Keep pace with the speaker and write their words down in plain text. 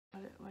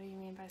What do you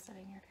mean by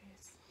setting your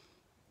face?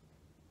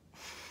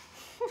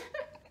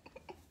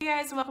 Hey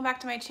guys, welcome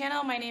back to my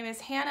channel. My name is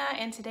Hannah.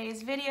 In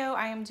today's video,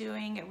 I am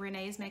doing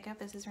Renee's makeup.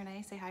 This is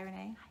Renee. Say hi,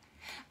 Renee.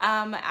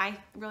 I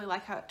really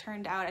like how it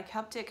turned out. I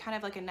kept it kind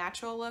of like a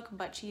natural look,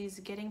 but she's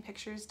getting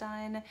pictures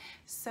done.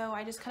 So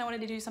I just kind of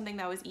wanted to do something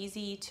that was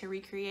easy to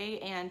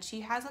recreate. And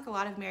she has like a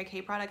lot of Mary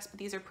Kay products, but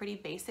these are pretty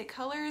basic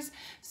colors.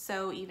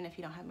 So even if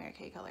you don't have Mary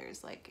Kay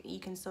colors, like you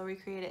can still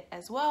recreate it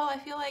as well. I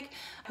feel like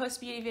I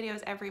post beauty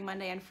videos every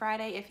Monday and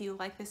Friday. If you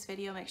like this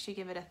video, make sure you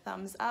give it a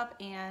thumbs up.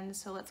 And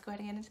so let's go ahead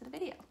and get into the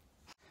video.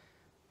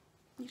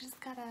 You just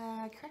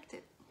gotta correct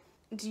it.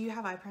 Do you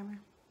have eye primer?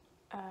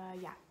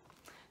 Yeah.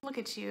 Look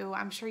at you.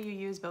 I'm sure you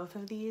use both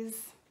of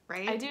these,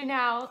 right? I do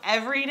now.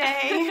 Every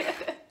day.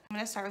 I'm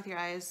gonna start with your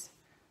eyes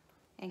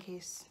in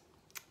case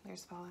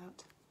there's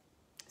fallout.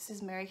 This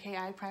is Mary Kay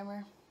eye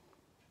primer.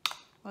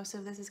 Most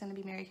of this is gonna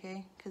be Mary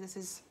Kay because this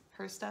is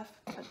her stuff,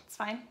 but it's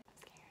fine. I'm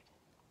scared.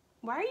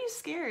 Why are you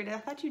scared? I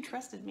thought you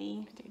trusted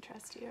me. I do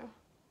trust you.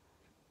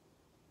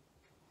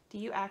 Do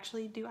you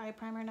actually do eye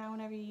primer now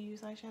whenever you use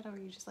eyeshadow, or are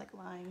you just like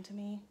lying to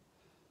me?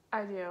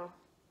 I do.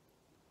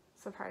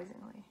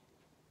 Surprisingly.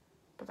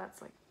 But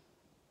that's like...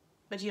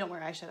 But you don't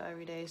wear eyeshadow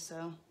every day,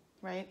 so,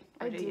 right?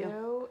 Or I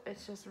do.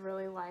 It's just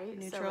really light,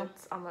 neutral. so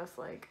it's almost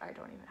like I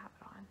don't even have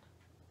it on. I'm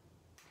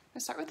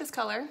gonna start with this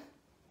color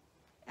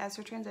as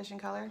her transition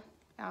color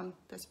on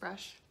this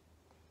brush,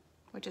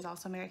 which is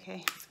also Mary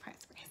Kay. Surprise,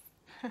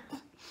 surprise.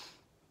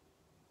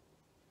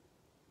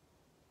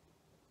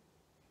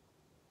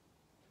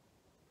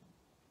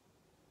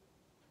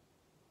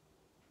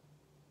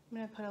 I'm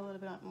gonna put a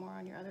little bit more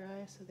on your other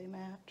eye so they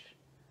match.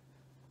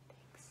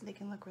 Thanks. They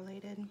can look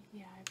related.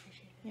 Yeah, I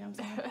appreciate it. You know what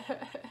I'm saying?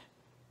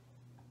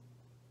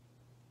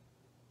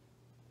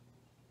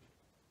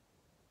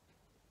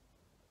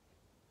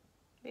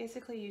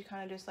 Basically, you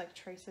kind of just like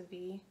trace a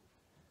V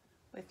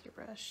with your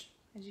brush,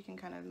 as you can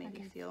kind of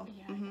maybe feel.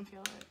 Yeah, I can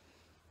feel it.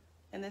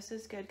 And this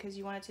is good because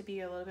you want it to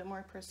be a little bit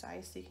more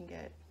precise so you can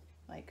get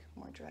like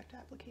more direct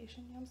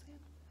application, you know what I'm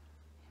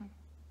saying?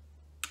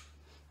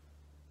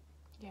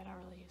 Yeah, I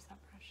don't really use that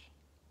brush.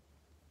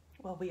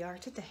 Well, we are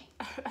today.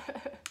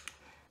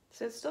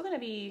 So it's still gonna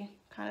be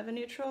kind of a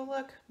neutral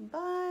look,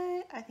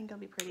 but I think it'll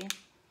be pretty.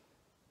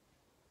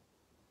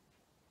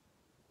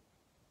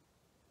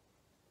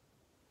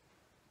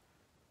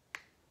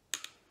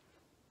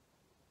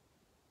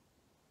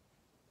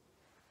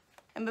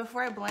 And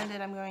before I blend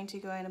it, I'm going to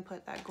go ahead and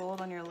put that gold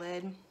on your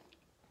lid.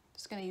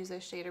 Just gonna use a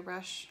shader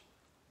brush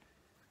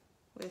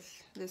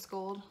with this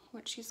gold,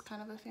 which she's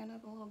kind of a fan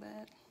of a little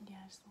bit. Yeah,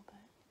 just a little bit.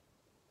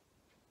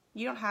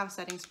 You don't have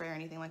setting spray or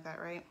anything like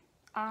that, right?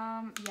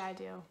 Yeah, I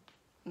do.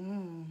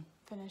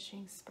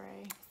 Finishing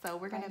spray. So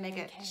we're gonna make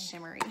it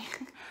shimmery.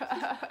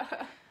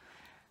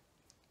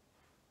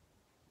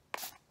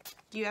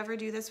 Do you ever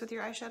do this with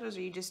your eyeshadows,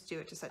 or you just do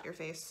it to set your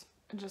face?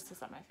 Just to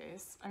set my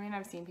face. I mean,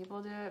 I've seen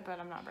people do it, but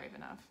I'm not brave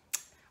enough.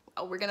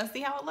 Oh, we're gonna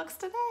see how it looks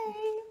today.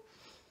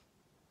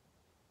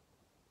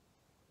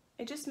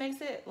 It just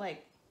makes it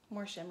like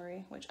more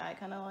shimmery, which I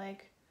kind of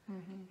like.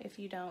 If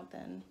you don't,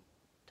 then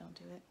don't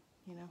do it,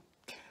 you know?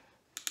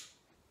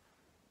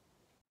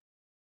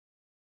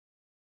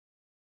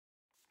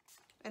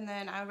 And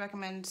then I would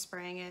recommend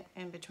spraying it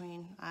in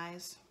between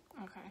eyes.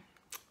 Okay.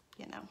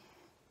 You know.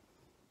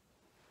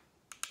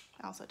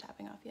 Also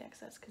tapping off the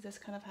excess because this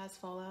kind of has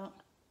fallout.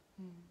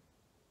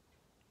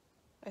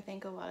 I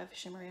think a lot of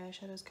shimmery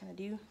eyeshadows kind of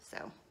do,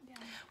 so. Yeah.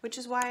 Which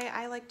is why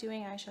I like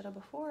doing eyeshadow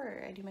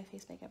before I do my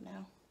face makeup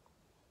now.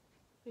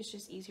 It's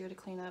just easier to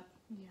clean up.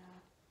 Yeah.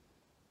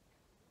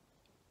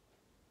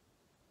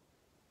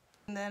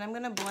 And then I'm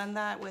gonna blend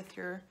that with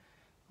your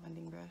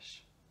blending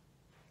brush.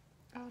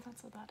 Oh,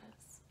 that's what that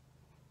is.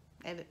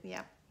 And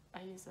yeah.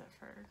 I use it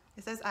for...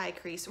 It says eye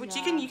crease, which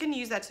Yeah. you can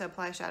use that to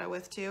apply shadow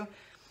with too.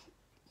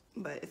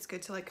 But it's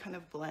good to like kind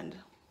of blend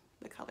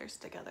the colors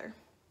together.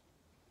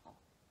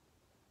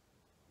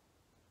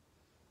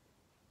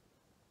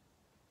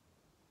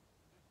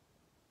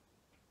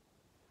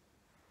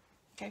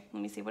 Okay,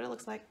 let me see what it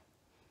looks like.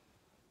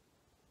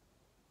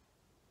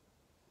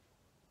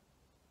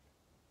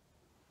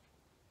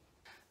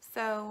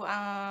 So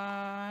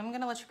I'm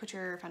gonna let you put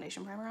your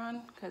foundation primer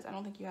on because I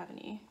don't think you have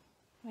any.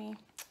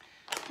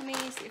 Let me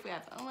see if we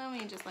have. Oh, let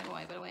me just like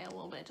wipe it away a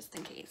little bit just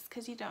in case,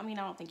 because you don't. I mean,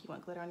 I don't think you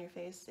want glitter on your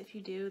face. If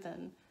you do,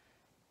 then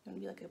you want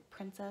to be like a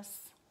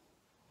princess.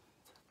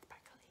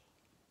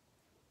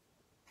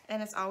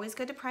 And it's always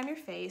good to prime your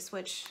face,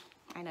 which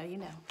I know you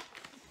know.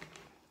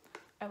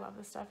 I love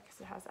this stuff because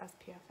it has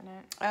SPF in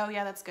it. Oh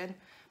yeah, that's good.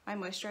 My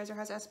moisturizer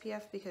has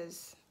SPF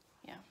because,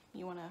 yeah,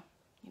 you want to,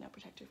 you know,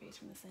 protect your face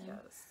from the sun.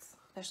 Yes.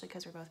 Especially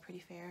because we're both pretty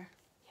fair.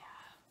 Yeah.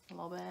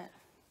 A little bit.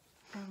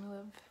 And we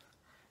live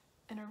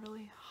in a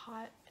really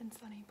hot and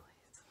sunny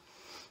place.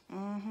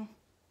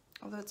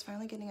 Although it's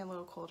finally getting a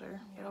little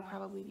colder. Yeah. It'll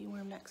probably be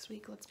warm next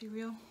week, let's be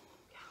real.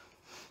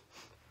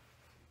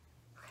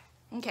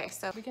 Yeah. Okay,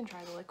 so. We can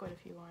try the liquid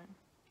if you want.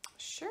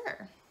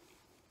 Sure.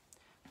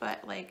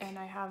 But like. And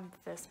I have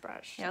this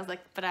brush. Yeah, I was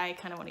like, but I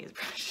kind of want to use a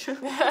brush.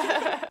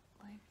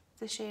 Like,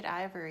 the shade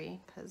Ivory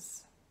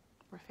because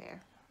we're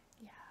fair.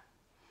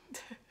 Yeah.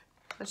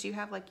 But you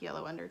have like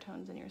yellow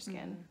undertones in your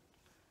skin.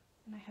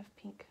 And I have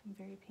pink. I'm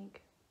very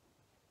pink.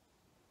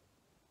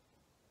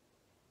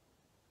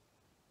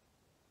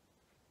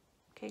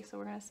 Okay, so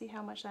we're gonna see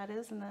how much that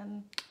is and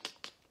then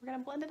we're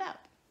gonna blend it out.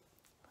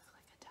 Look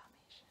like a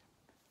Dalmatian.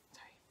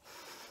 Sorry.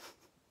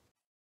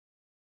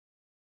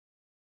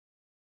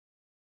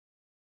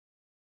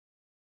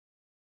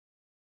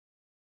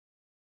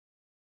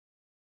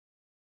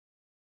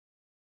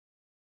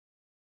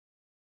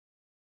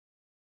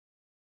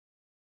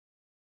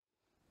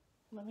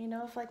 Let me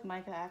know if like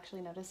Micah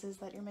actually notices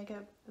that your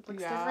makeup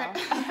looks Yeah.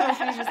 different.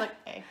 She's just like,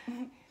 hey.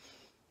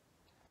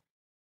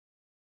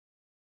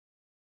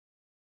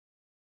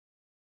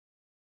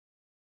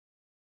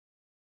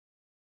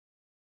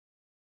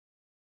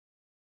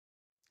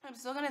 I'm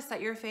still gonna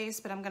set your face,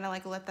 but I'm gonna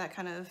like let that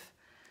kind of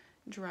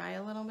dry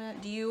a little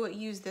bit. Do you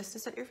use this to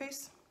set your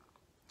face?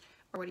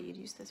 Or what do you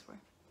use this for?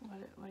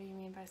 What do you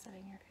mean by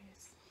setting your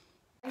face?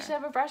 I should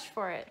have a brush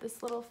for it.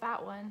 This little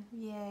fat one.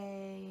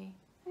 Yay.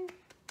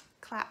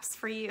 Claps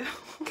for you.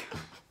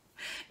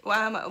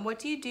 What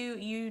do?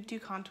 You do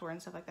contour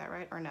and stuff like that,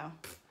 right? Or no?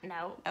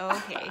 No.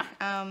 Okay.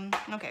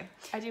 Okay.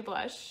 I do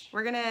blush.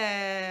 We're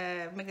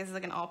gonna make this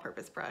like an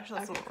all-purpose brush.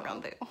 That's Okay, what we're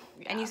cool. gonna do.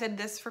 Yeah. And you said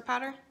this for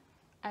powder?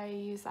 I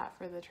use that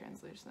for the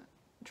translucent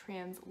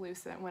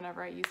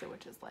whenever I use it,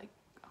 which is like,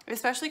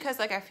 Especially because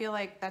like I feel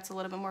like that's a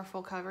little bit more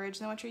full coverage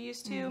than what you're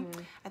used to.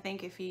 I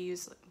think if you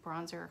use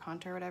bronzer or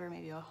contour or whatever,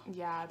 maybe you'll...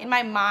 yeah. In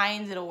my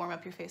mind, it'll warm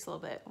up your face a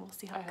little bit. We'll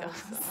see how it I goes.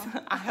 hope so.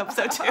 I hope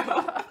so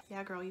too.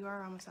 Yeah, girl, you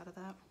are almost out of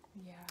that.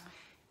 Yeah.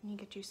 You can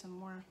get you some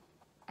more.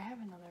 I have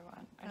another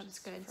one. That's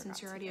good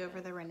since you're already over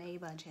the Renee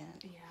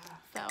budget. Yeah.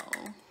 So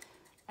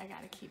I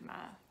gotta keep my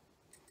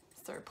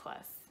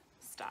surplus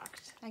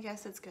stocked. I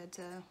guess it's good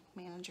to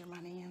manage your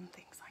money and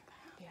things like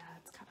that. Yeah,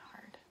 it's kind of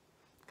hard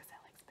because I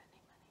like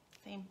spending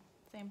money.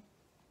 Same.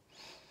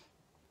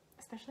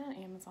 Especially on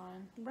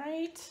Amazon.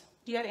 Right?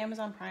 Do you have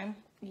Amazon Prime?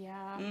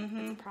 Yeah,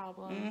 it's a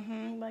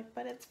problem. Like,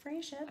 but it's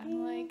free shipping.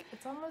 I'm like,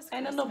 it's almost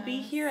and Christmas. it'll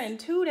be here in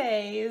 2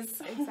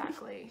 days.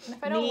 Exactly. And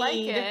if I don't like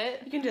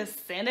it, you can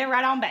just send it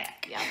right on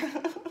back. yeah.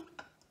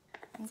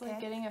 It's like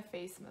getting a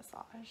face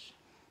massage.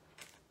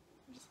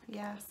 I'm just like,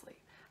 Yeah. go to sleep.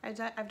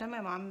 I've done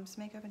my mom's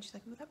makeup and she's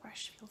like, ooh, that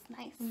brush feels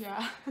nice.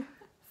 Yeah.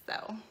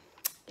 So,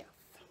 yes.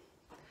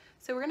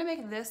 So we're gonna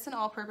make this an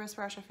all-purpose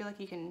brush. I feel like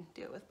you can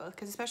do it with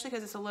both, especially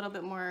because it's a little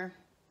bit more,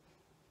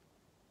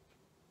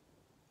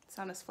 it's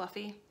not as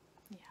fluffy.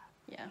 Yeah.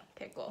 Yeah,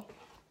 okay, cool.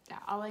 Yeah,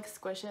 I'll like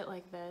squish it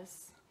like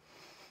this.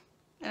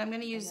 And I'm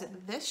gonna use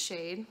this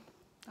shade,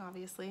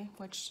 obviously,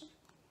 which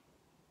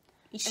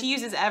she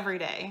uses every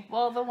day.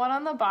 Well, the one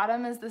on the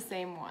bottom is the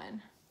same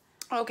one.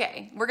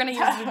 Okay, we're gonna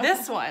use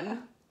this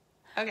one.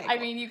 Okay, I cool.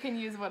 mean, you can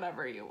use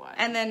whatever you want.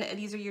 And then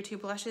these are your 2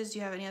 blushes. Do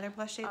you have any other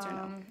blush shades or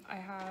no? I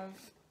have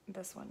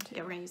this one too.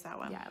 Yeah, we're gonna use that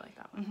one. Yeah, I like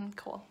that one.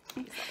 Cool.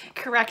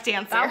 Correct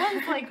answer. That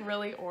one's like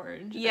really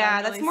orange. Yeah,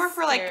 I'm that's really more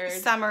for like scared.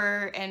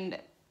 summer and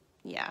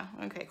yeah,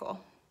 okay, cool.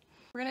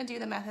 We're gonna do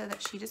the method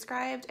that she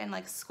described and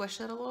like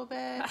squish it a little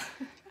bit.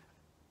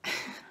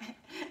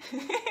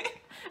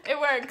 It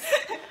works.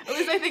 At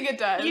least I think it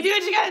does. You do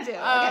what you gotta do.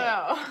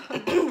 Oh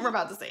Okay. We're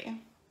about to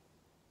see.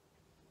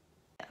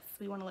 Yes,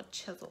 we wanna look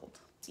chiseled.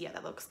 Yeah,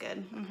 that looks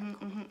good.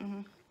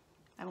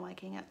 I'm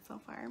liking it so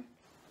far.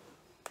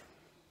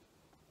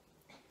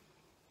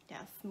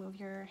 Yes, move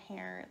your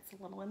hair. It's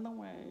a little in the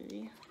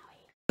way.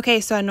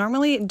 Okay, so I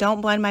normally don't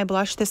blend my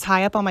blush this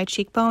high up on my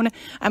cheekbone.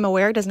 I'm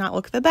aware it does not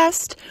look the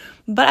best,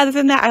 but other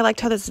than that, I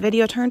liked how this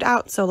video turned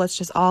out, so let's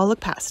just all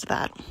look past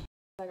that.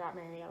 I got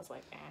married, I was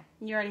like, eh.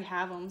 You already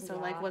have them, so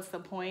Yeah. like, what's the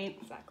point?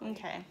 Exactly.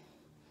 Okay.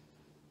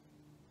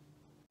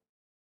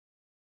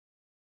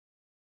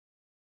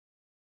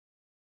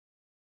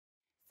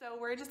 So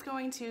we're just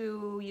going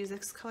to use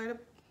this color to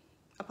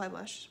apply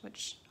blush,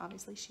 which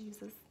obviously she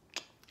uses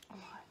a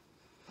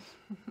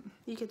lot.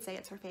 You could say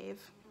it's her fave.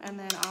 And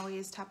then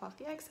always tap off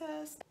the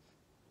excess.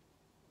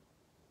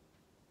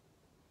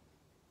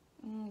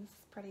 This is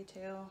pretty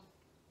too.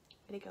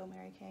 Way to go,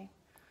 Mary Kay.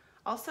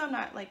 Also, I'm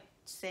not like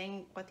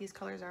saying what these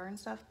colors are and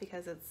stuff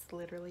because it's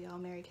literally all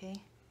Mary Kay.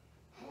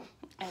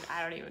 And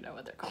I don't even know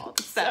what they're called.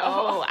 So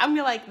I'm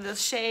gonna like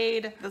this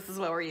shade, this is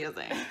what we're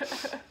using.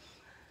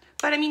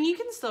 But I mean, you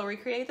can still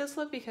recreate this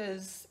look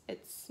because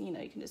it's, you know,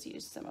 you can just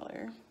use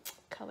similar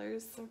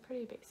colors. They're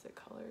pretty basic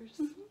colors.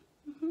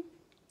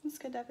 It's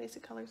good to have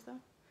basic colors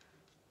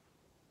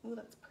though. Ooh,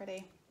 that's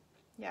pretty.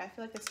 Yeah, I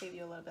feel like this gave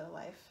you a little bit of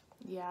life.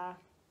 Yeah.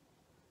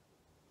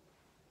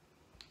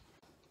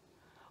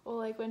 Well,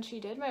 like when she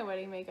did my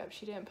wedding makeup,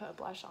 she didn't put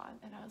blush on.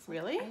 And I was like,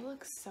 Really? I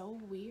look so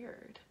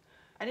weird.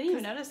 I didn't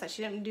even notice that.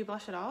 She didn't do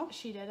blush at all.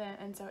 She didn't.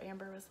 And so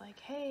Amber was like,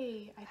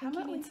 hey, I How think you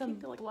about we need some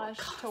keep it, like, blush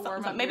to something.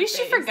 warm up Maybe your she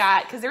face.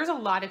 forgot because there was a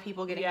lot of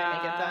people getting their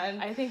makeup done.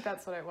 I think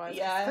that's what it was.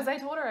 Yeah. Because I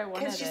told her I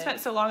wanted Because she it. spent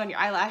so long on your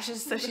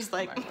eyelashes, so she's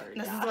like, My word,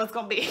 this yeah. is what it's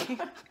gonna be.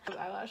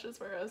 Eyelashes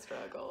were a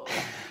struggle.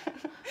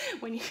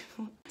 When you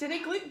did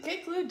it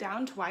get glued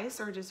down twice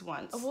or just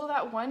once? Well,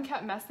 that one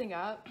kept messing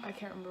up. I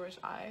can't remember which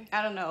eye.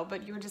 I don't know,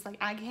 but you were just like,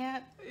 I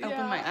can't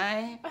open my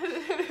Yeah.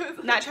 eye.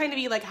 Not trying to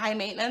be like high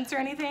maintenance or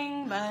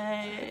anything, but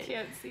I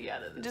can't see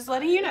out of this. just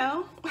letting you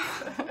know.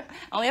 I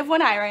only have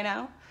one eye right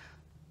now.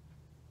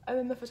 And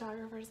then the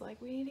photographer's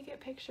like, we need to get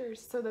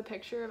pictures. So the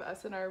picture of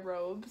us in our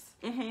robes,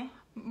 Mm-hmm.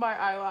 my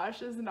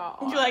eyelash is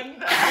not on. You're like,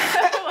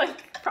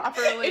 like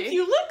properly. if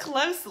you look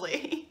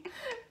closely,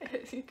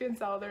 You can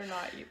tell they're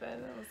not even.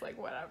 I was like,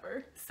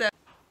 whatever. So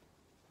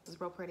this is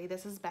real pretty.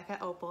 This is Becca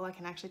Opal. I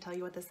can actually tell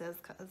you what this is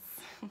because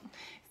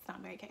it's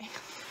not very gay.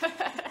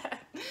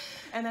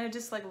 And then I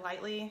just like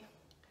lightly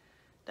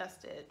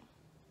dust it.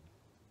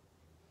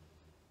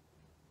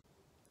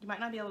 You might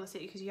not be able to see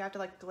it because you have to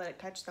like let it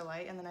catch the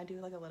light, and then I do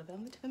like a little bit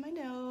on the tip of my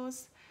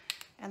nose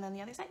and then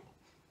the other side.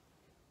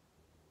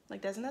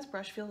 Like, doesn't this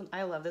brush feel,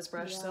 I love this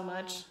brush so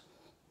much.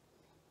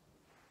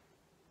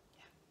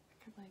 Yeah.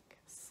 I could like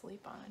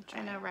sleep on it.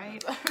 I know,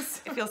 right?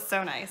 It feels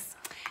so nice.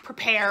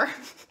 Prepare.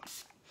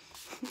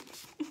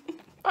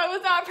 I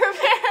was not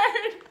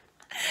prepared.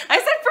 I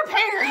said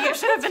prepare. You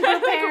should have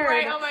been prepared.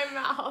 Right on my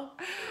mouth.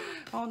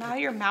 Oh, now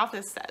your mouth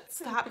is set.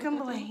 Stop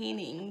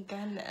complaining.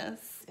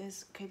 Goodness.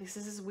 Okay, this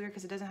is weird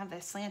because it doesn't have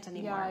that slant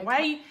anymore.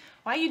 Yeah,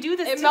 why you do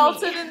this to me? It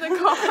melted in the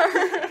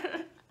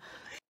car.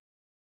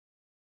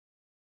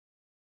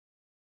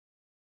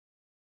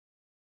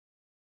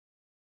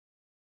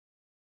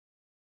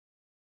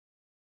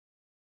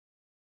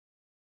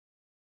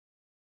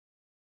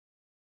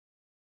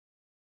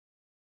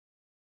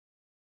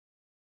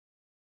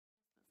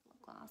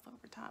 Gloss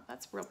over top.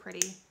 That's real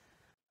pretty.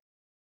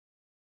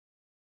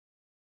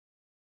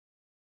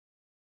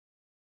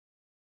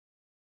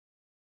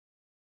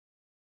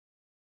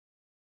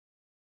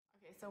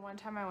 Okay, so one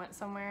time I went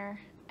somewhere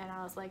and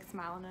I was like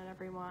smiling at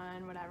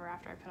everyone, whatever,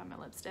 after I put on my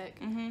lipstick.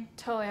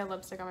 Totally had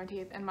lipstick on my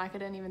teeth, and Micah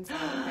didn't even say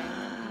anything.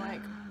 I'm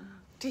like,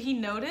 did he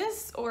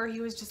notice, or he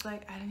was just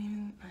like, I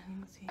didn't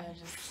see. I don't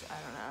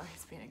know.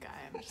 He's being a guy.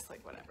 I'm just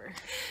like, whatever.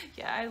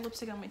 Yeah, I had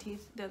lipstick on my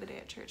teeth the other day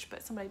at church,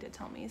 but somebody did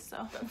tell me,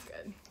 so. That's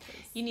good.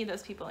 You need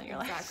those people in your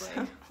life.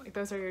 Exactly. Like,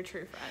 those are your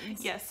true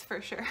friends. Yes,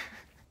 for sure.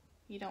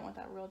 You don't want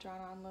that real drawn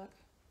on look,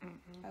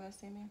 I'm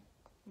assuming.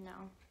 No.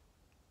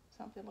 It's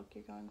not the look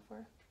you're going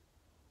for.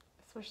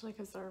 Especially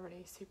because they're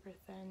already super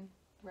thin.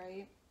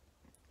 Right?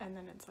 And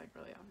then it's like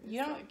really obvious. You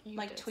don't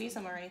like tweeze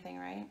them or anything,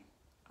 right?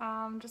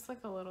 Just like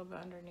a little bit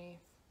underneath.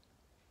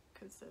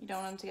 Cause you don't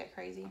want them to get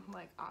crazy.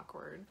 Like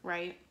awkward.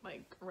 Right?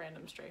 Like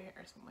random straight hair.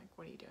 So I'm like,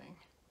 what are you doing?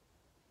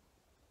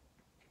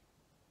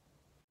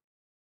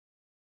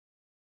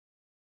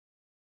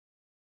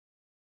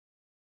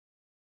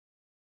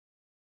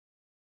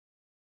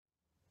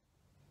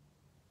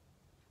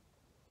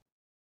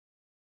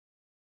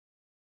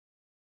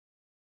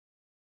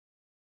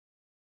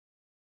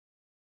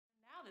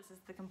 Now this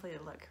is the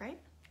completed look, right?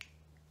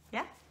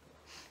 Yeah?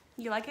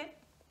 You like it?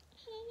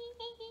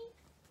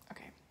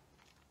 Okay.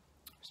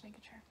 Just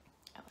making sure.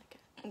 I like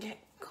it. Okay,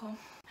 cool.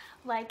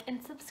 Like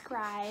and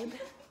subscribe.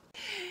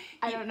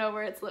 I don't know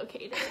where it's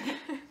located.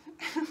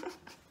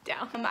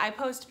 Down. I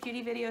post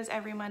beauty videos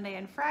every Monday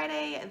and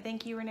Friday.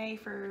 Thank you, Renee,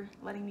 for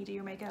letting me do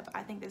your makeup.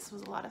 I think this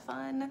was a lot of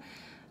fun.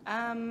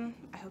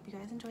 I hope you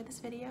guys enjoyed this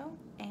video,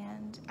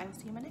 and I will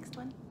see you in my next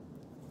one.